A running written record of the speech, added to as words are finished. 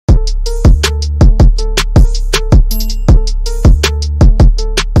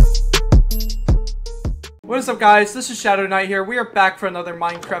what's up guys, this is Shadow Knight here. We are back for another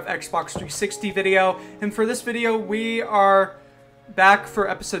Minecraft Xbox 360 video, and for this video we are back for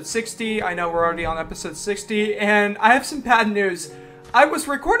episode 60. I know we're already on episode 60, and I have some bad news. I was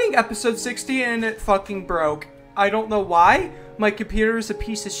recording episode 60 and it fucking broke. I don't know why. My computer is a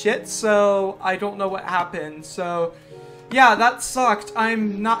piece of shit, so I don't know what happened. So yeah, that sucked.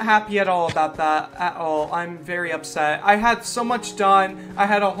 I'm not happy at all about that at all. I'm very upset. I had so much done. I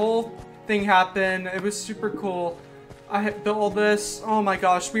had a whole thing happen. It was super cool. I had built all this. Oh my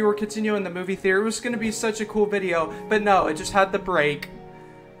gosh, we were continuing the movie theater. It was going to be such a cool video, but no, it just had to break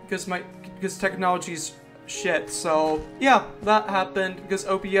because technology's shit. So yeah, that happened because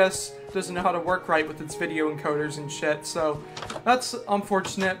OBS doesn't know how to work right with its video encoders and shit. So that's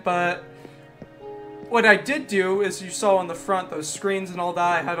unfortunate, but what I did do is, you saw on the front, those screens and all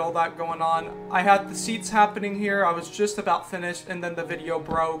that, I had all that going on. I had the seats happening here, I was just about finished, and then the video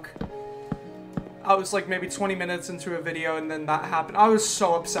broke. I was like maybe 20 minutes into a video and then that happened. I was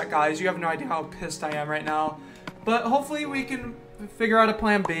so upset, guys. You have no idea how pissed I am right now. But hopefully we can figure out a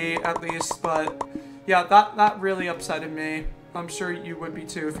plan B at least. But yeah, that really upsetted me. I'm sure you would be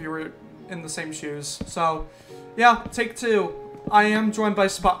too if you were in the same shoes. So yeah, take two. I am joined by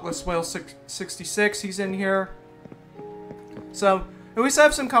Spotless Whale 66. He's in here. So at least I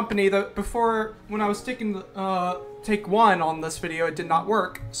have some company. That before, when I was taking take one on this video, it did not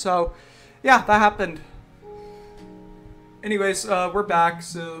work. So yeah, that happened. Anyways, we're back,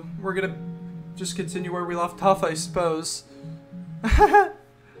 so we're gonna just continue where we left off, I suppose.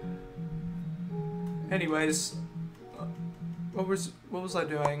 Anyways, what was I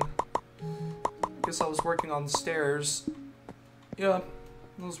doing? I guess I was working on the stairs. Yeah,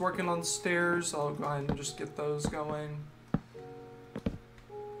 I was working on the stairs. I'll go ahead and just get those going.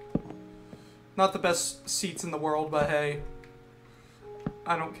 Not the best seats in the world, but hey,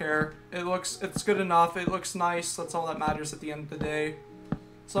 I don't care. It's good enough. It looks nice. That's all that matters at the end of the day.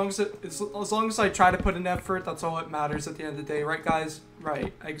 As long as I try to put in effort, that's all that matters at the end of the day, right, guys?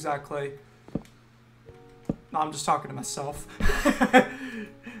 Right, exactly. No, I'm just talking to myself.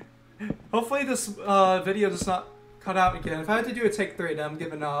 Hopefully this video does not cut out again. If I had to do a take 3, then I'm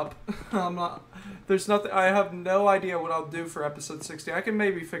giving up. I'm not. There's nothing. I have no idea what I'll do for episode 60. I can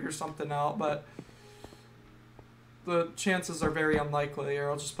maybe figure something out, but the chances are very unlikely,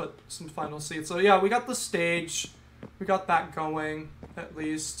 or I'll just put some final seats. So yeah, we got the stage. We got that going, at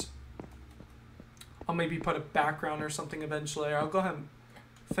least. I'll maybe put a background or something eventually. I'll go ahead and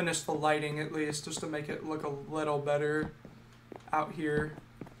finish the lighting at least, just to make it look a little better out here.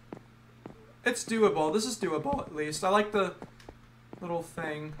 It's doable. This is doable, at least. I like the little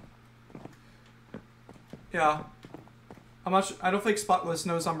thing. Yeah. I don't think Spotless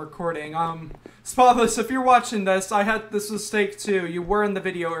knows I'm recording. Spotless, if you're watching this, this was take 2. You were in the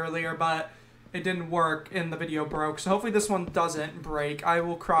video earlier, but it didn't work and the video broke. So hopefully this one doesn't break. I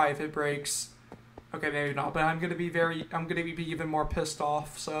will cry if it breaks. Okay, maybe not, but I'm gonna be even more pissed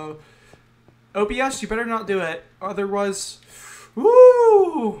off. So OBS, you better not do it. Otherwise,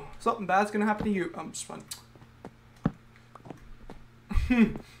 woo! Something bad's gonna happen to you. I'm just fun.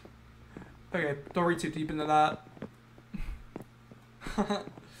 Okay, don't read too deep into that.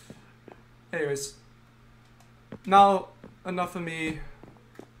 Anyways, now enough of me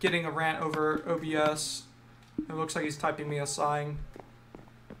getting a rant over OBS. It looks like he's typing me a sign.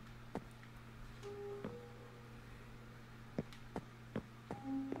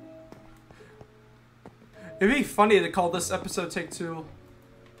 It'd be funny to call this episode take 2.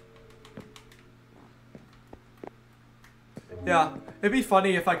 Yeah, it'd be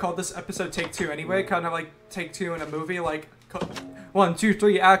funny if I called this episode take 2 anyway, kind of like take 2 in a movie, like 1, 2,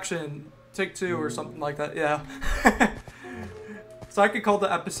 3, action, take 2 or something like that. Yeah. So I could call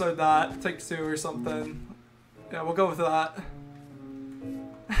the episode that, take 2 or something. Yeah, we'll go with that.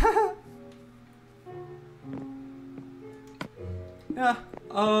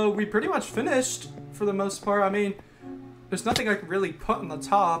 Yeah, we pretty much finished for the most part. I mean, there's nothing I can really put on the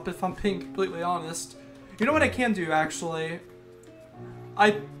top, if I'm being completely honest. You know what I can do, actually?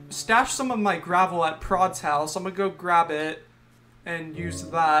 I stashed some of my gravel at Prod's house. I'm gonna go grab it and use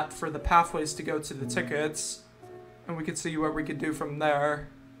that for the pathways to go to the tickets. And we can see what we could do from there.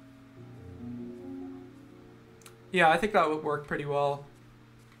 Yeah, I think that would work pretty well.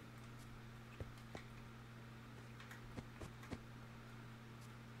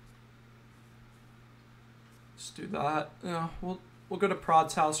 Let's do that. Yeah, we'll go to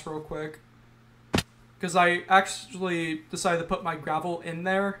Prod's house real quick. Because I actually decided to put my gravel in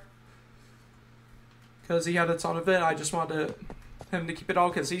there. Because he had a ton of it. I just wanted him to keep it all.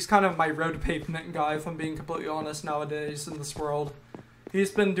 Because he's kind of my road pavement guy, if I'm being completely honest, nowadays in this world. He's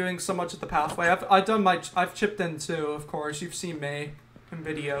been doing so much at the pathway. I've chipped in too, of course. You've seen me in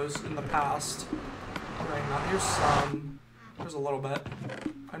videos in the past. Right now, here's some. There's a little bit.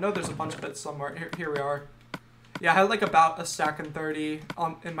 I know there's a bunch of it somewhere. Here we are. Yeah, I had like about a stack and 30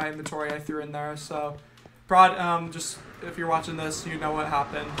 in my inventory I threw in there. So, Brad, just if you're watching this, you know what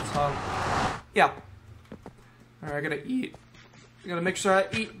happened. So, yeah. Alright, I gotta eat. I gotta make sure I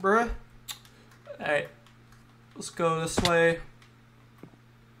eat, bruh. Alright. Let's go this way.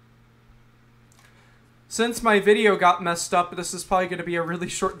 Since my video got messed up, this is probably going to be a really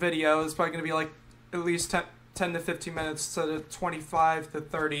short video. It's probably going to be like at least 10 to 15 minutes instead of 25 to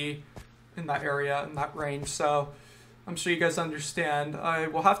 30 in that area, in that range. So I'm sure you guys understand. I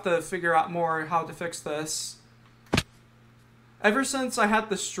will have to figure out more how to fix this. Ever since I had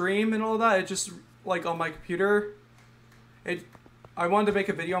the stream and all that, it just, like on my computer, I wanted to make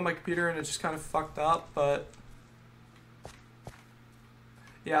a video on my computer and it just kind of fucked up, but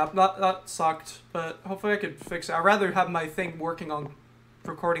yeah, that sucked, but hopefully I could fix it. I'd rather have my thing working on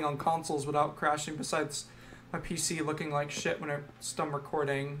recording on consoles without crashing, besides my PC looking like shit when it's done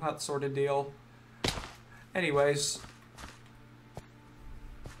recording, that sort of deal. Anyways.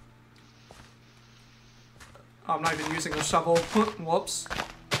 I'm not even using a shovel. Whoops.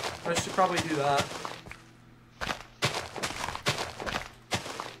 I should probably do that.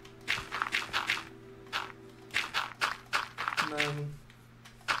 And then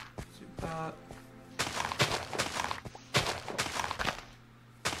that.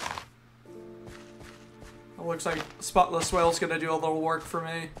 It looks like Spotless Whale's gonna do a little work for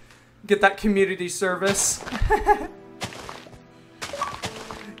me. Get that community service.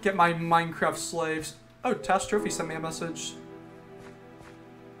 Get my Minecraft slaves. Oh, Tash Trophy sent me a message.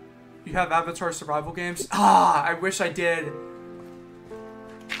 You have Avatar survival games? Ah, I wish I did.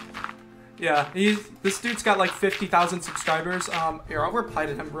 Yeah, this dude's got like 50,000 subscribers. Here, I'll reply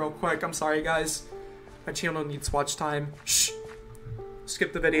to him real quick. I'm sorry, guys. My channel needs watch time. Shh.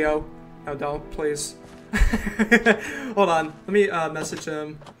 Skip the video. No, don't, please. Hold on. Let me message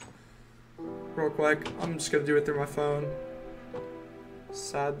him real quick. I'm just gonna do it through my phone.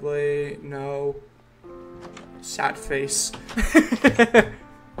 Sadly, no. Sad face.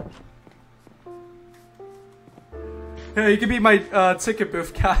 Yeah, you can be my ticket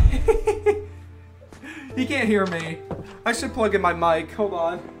booth guy. He can't hear me. I should plug in my mic. Hold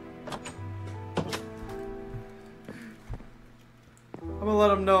on. I'm gonna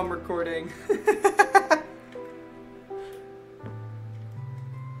let him know I'm recording.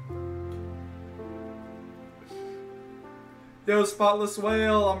 Yo, Spotless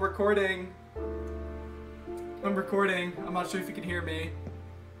Whale, I'm recording. I'm recording. I'm not sure if you can hear me.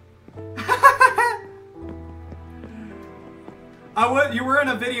 You were in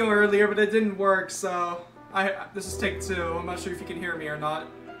a video earlier, but it didn't work, so this is take 2. I'm not sure if you can hear me or not.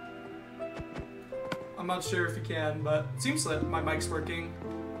 I'm not sure if you can, but it seems that my mic's working.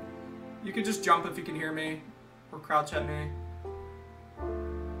 You can just jump if you can hear me, or crouch at me,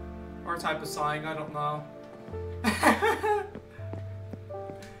 or type a sign. I don't know.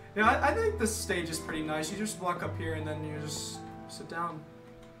 Yeah, I think this stage is pretty nice. You just walk up here and then you just sit down,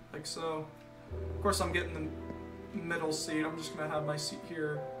 like so. Of course, I'm getting the middle seat. I'm just gonna have my seat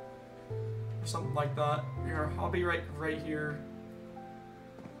here, or something like that. Here, I'll be right here.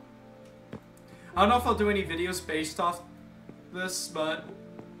 I don't know if I'll do any videos based off this, but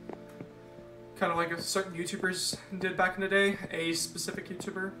kind of like a certain YouTubers did back in the day, a specific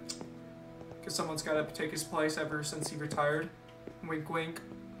YouTuber, because someone's got to take his place ever since he retired. Wink, wink.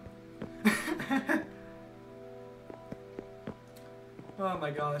 Oh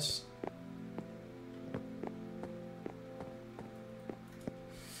my gosh.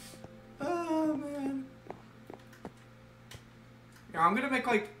 Oh man. Yeah, I'm gonna make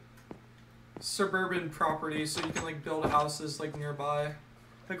like suburban properties so you can like build houses like nearby.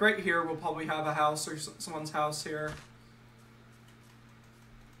 Like right here we'll probably have a house or someone's house here.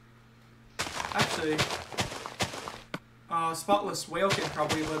 Actually, Spotless Whale can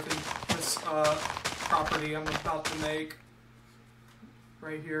probably live in this property I'm about to make.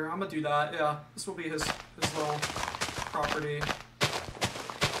 Right here. I'm gonna do that. Yeah, this will be his little property.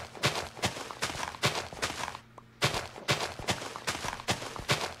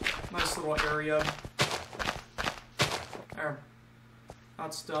 Nice little area. There.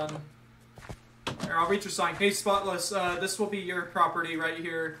 That's done. Here, I'll reach your sign. Hey, Spotless, this will be your property right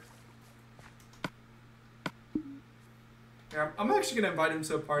here. Yeah, I'm actually gonna invite him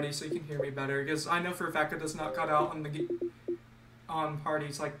to a party so he can hear me better, because I know for a fact it does not cut out on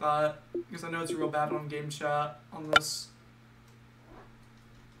parties like that, because I know it's real bad on game chat on this.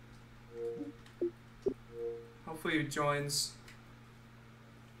 Hopefully he joins.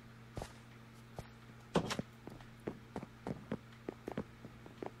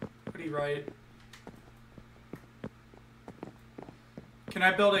 right. Can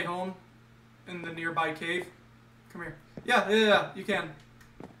I build a home in the nearby cave? Come here. Yeah, you can.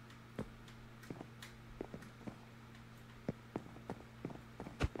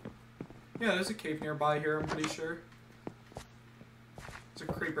 Yeah, there's a cave nearby here, I'm pretty sure. There's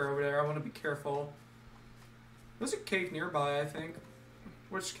a creeper over there, I want to be careful. There's a cave nearby, I think.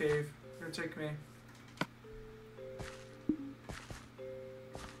 Which cave? Here, take me.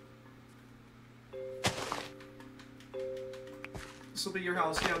 This will be your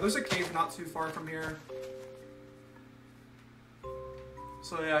house. Yeah, there's a cave not too far from here.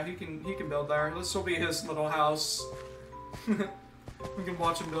 So yeah, he can build there. This will be his little house. We can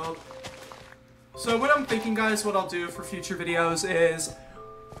watch him build. So what I'm thinking, guys, what I'll do for future videos is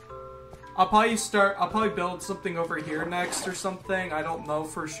I'll probably build something over here next or something. I don't know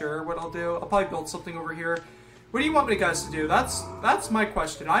for sure what I'll do. I'll probably build something over here. What do you want me guys to do? That's my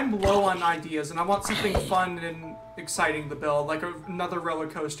question. I'm low on ideas and I want something fun and exciting to build, like another roller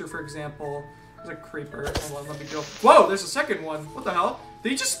coaster, for example. There's a creeper. Hold on, let me go. Whoa, there's a second one. What the hell?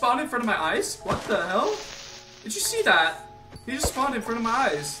 Did he just spawn in front of my eyes? What the hell? Did you see that? He just spawned in front of my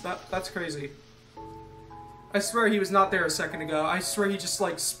eyes. That's crazy. I swear he was not there a second ago. I swear he just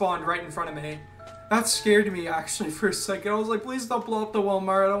like spawned right in front of me. That scared me actually for a second. I was like, please don't blow up the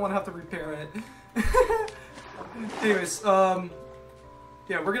Walmart. I don't want to have to repair it. Anyways, yeah,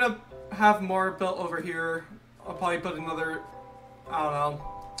 we're gonna have more built over here. I'll probably put another, I don't know,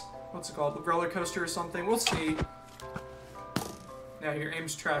 what's it called, a roller coaster or something. We'll see. Yeah, your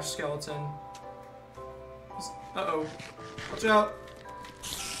aim's trash, skeleton. Uh-oh. Watch out.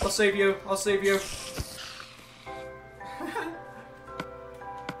 I'll save you. I'll save you.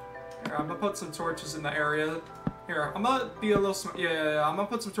 Here, I'm gonna put some torches in the area. Here, I'm gonna be a little smart. Yeah. I'm gonna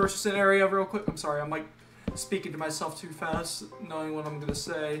put some torches in the area real quick. I'm sorry, I'm like speaking to myself too fast, knowing what I'm gonna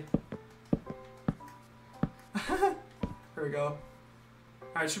say. There we go.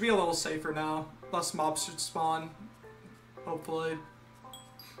 Alright, should be a little safer now. Less mobs should spawn. Hopefully.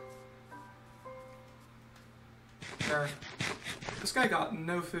 There. This guy got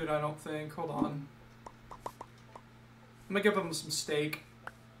no food, I don't think. Hold on. I'm gonna give him some steak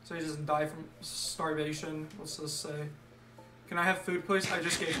so he doesn't die from starvation. What's this say? Can I have food, please? I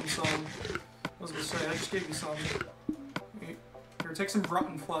just gave him some. I was gonna say, I just gave you some. Here, take some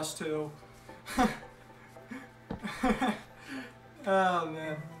rotten flesh, too. Oh,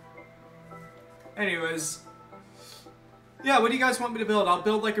 man. Anyways. Yeah, what do you guys want me to build? I'll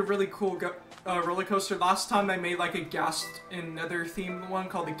build, like, a really cool roller coaster. Last time I made, like, a Ghast, another themed one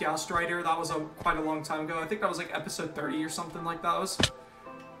called the Ghast Rider. That was quite a long time ago. I think that was, like, episode 30 or something like that. It was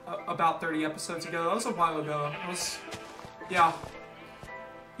about 30 episodes ago. That was a while ago. It was... Yeah.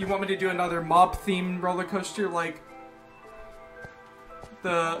 You want me to do another mob-themed roller coaster, like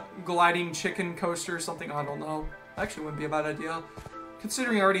the gliding chicken coaster or something? I don't know. Actually, wouldn't be a bad idea.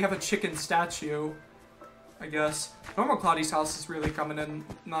 Considering I already have a chicken statue, I guess. Normal Cloudy's house is really coming in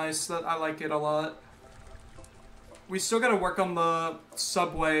nice. I like it a lot. We still gotta work on the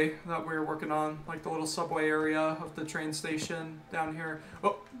subway that we were working on, like the little subway area of the train station down here.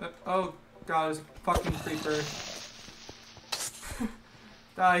 Oh god, there's a fucking creeper.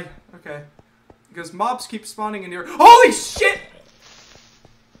 Die. Okay. Because mobs keep spawning in here. Holy shit!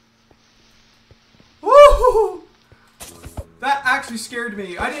 Woo! That actually scared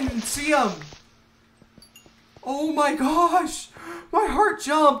me. I didn't even see him. Oh my gosh! My heart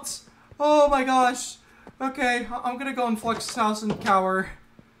jumped! Oh my gosh. Okay, I'm gonna go in Flux's house and cower.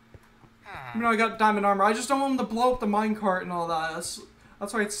 You know, I got diamond armor. I just don't want him to blow up the minecart and all that.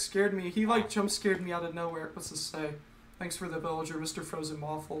 That's why it scared me. He like jump scared me out of nowhere. What's this say? Thanks for the villager, Mr. Frozen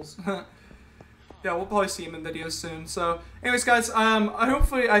Waffles. Yeah, we'll probably see him in videos soon. So, anyways, guys,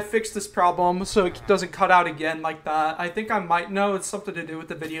 hopefully I fixed this problem so it doesn't cut out again like that. I think I might know it's something to do with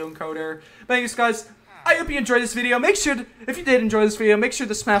the video encoder. But anyways, guys, I hope you enjoyed this video. Make sure, if you did enjoy this video, make sure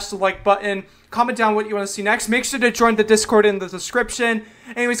to smash the like button. Comment down what you want to see next. Make sure to join the Discord in the description.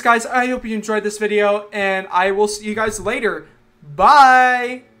 Anyways, guys, I hope you enjoyed this video, and I will see you guys later.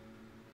 Bye!